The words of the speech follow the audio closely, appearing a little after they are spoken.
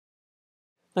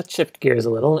Let's shift gears a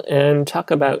little and talk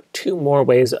about two more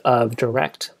ways of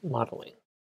direct modeling: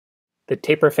 the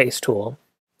Taper Face tool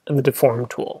and the Deform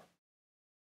tool.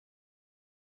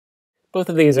 Both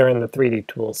of these are in the 3D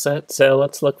tool set, so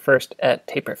let's look first at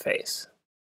Taper Face.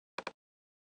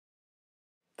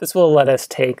 This will let us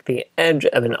take the edge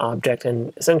of an object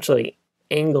and essentially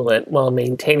angle it while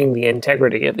maintaining the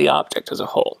integrity of the object as a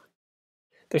whole.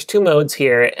 There's two modes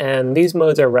here, and these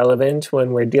modes are relevant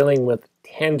when we're dealing with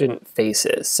tangent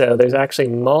faces. So there's actually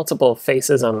multiple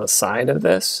faces on the side of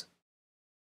this.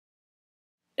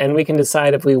 And we can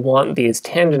decide if we want these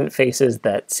tangent faces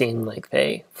that seem like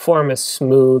they form a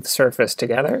smooth surface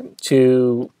together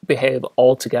to behave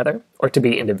all together or to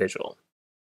be individual.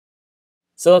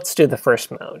 So let's do the first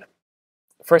mode.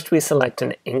 First we select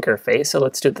an anchor face, so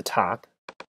let's do the top.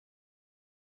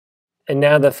 And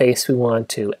now the face we want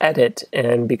to edit,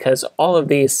 and because all of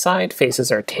these side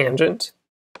faces are tangent,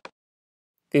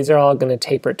 these are all going to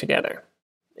taper together.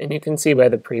 And you can see by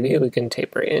the preview we can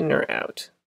taper in or out.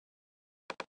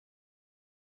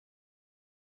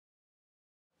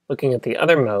 Looking at the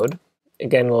other mode,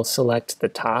 again we'll select the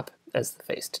top as the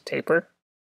face to taper.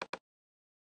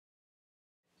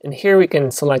 And here we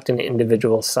can select an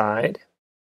individual side.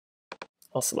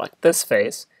 I'll select this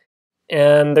face.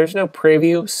 And there's no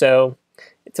preview, so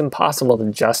it's impossible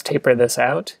to just taper this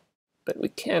out, but we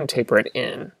can taper it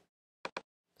in.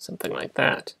 Something like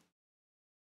that.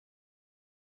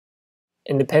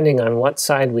 And depending on what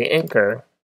side we anchor,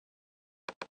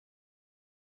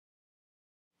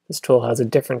 this tool has a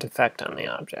different effect on the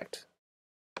object.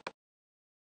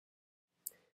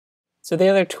 So the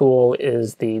other tool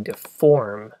is the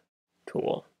Deform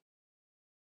tool.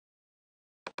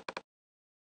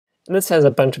 And this has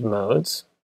a bunch of modes.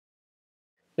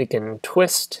 We can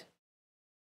twist,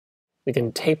 we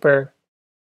can taper,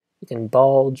 we can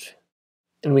bulge,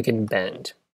 and we can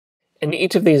bend. And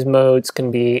each of these modes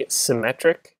can be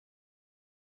symmetric,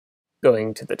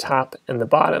 going to the top and the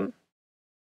bottom.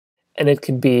 And it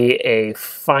could be a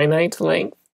finite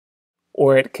length,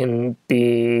 or it can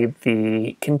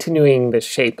be continuing the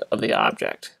shape of the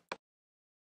object.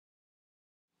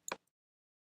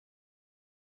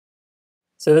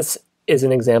 So this is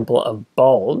an example of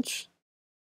bulge.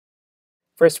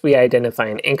 First we identify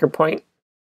an anchor point,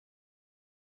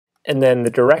 and then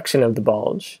the direction of the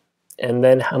bulge, and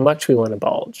then how much we want to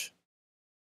bulge.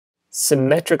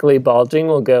 Symmetrically bulging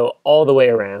will go all the way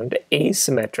around.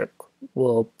 Asymmetric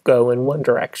will go in one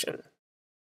direction.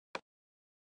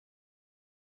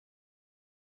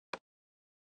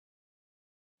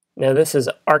 Now this is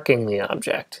arcing the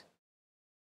object.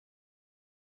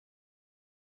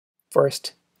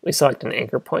 First, we select an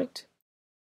anchor point,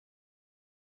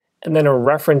 and then a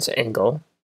reference angle,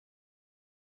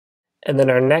 and then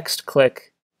our next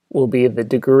click will be the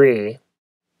degree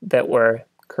that we're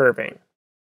curving.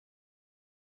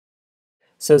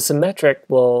 So symmetric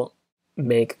will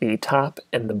make the top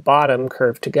and the bottom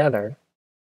curve together.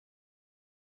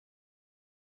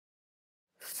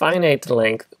 Finite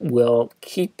length will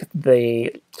keep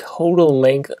the total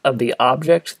length of the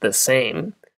object the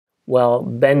same while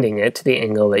bending it to the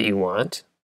angle that you want.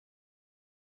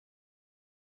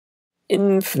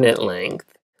 Infinite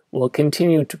length will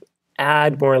continue to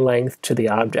add more length to the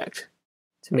object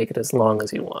to make it as long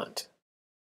as you want.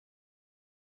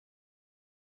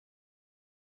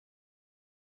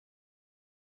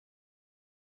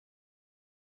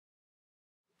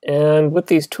 And with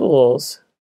these tools,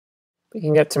 we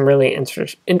can get some really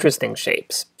interesting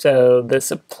shapes. So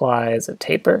this applies a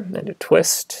taper and a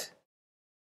twist.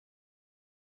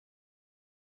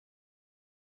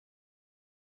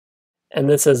 And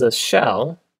this is a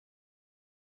shell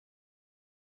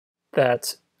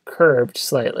that's curved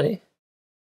slightly,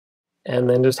 and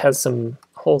then just has some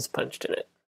holes punched in it.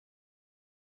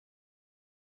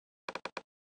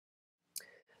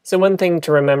 So one thing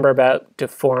to remember about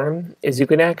Deform is you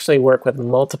can actually work with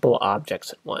multiple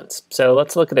objects at once. So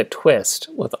let's look at a twist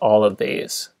with all of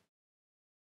these.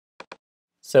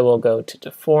 So we'll go to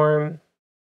Deform,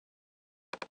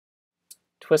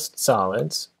 Twist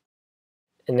Solids,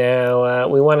 and now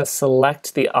we want to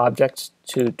select the object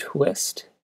to twist.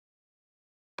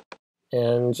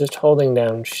 And just holding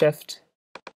down Shift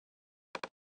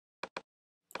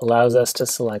allows us to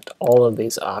select all of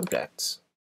these objects.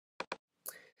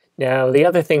 Now, the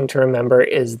other thing to remember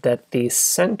is that the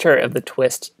center of the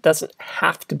twist doesn't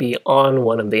have to be on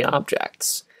one of the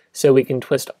objects. So we can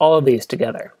twist all of these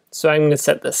together. So I'm going to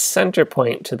set the center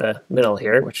point to the middle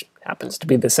here, which happens to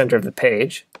be the center of the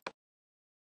page.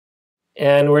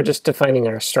 And we're just defining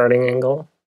our starting angle.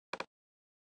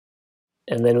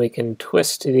 And then we can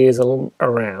twist these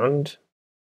around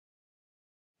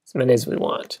as many as we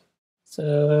want.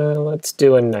 So let's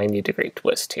do a 90-degree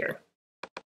twist here.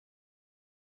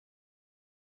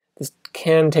 This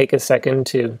can take a second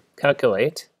to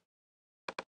calculate.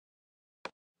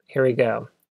 Here we go.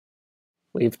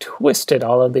 We've twisted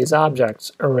all of these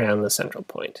objects around the central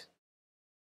point.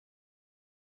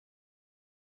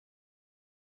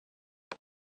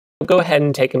 Go ahead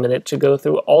and take a minute to go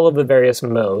through all of the various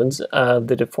modes of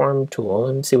the Deform tool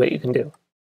and see what you can do.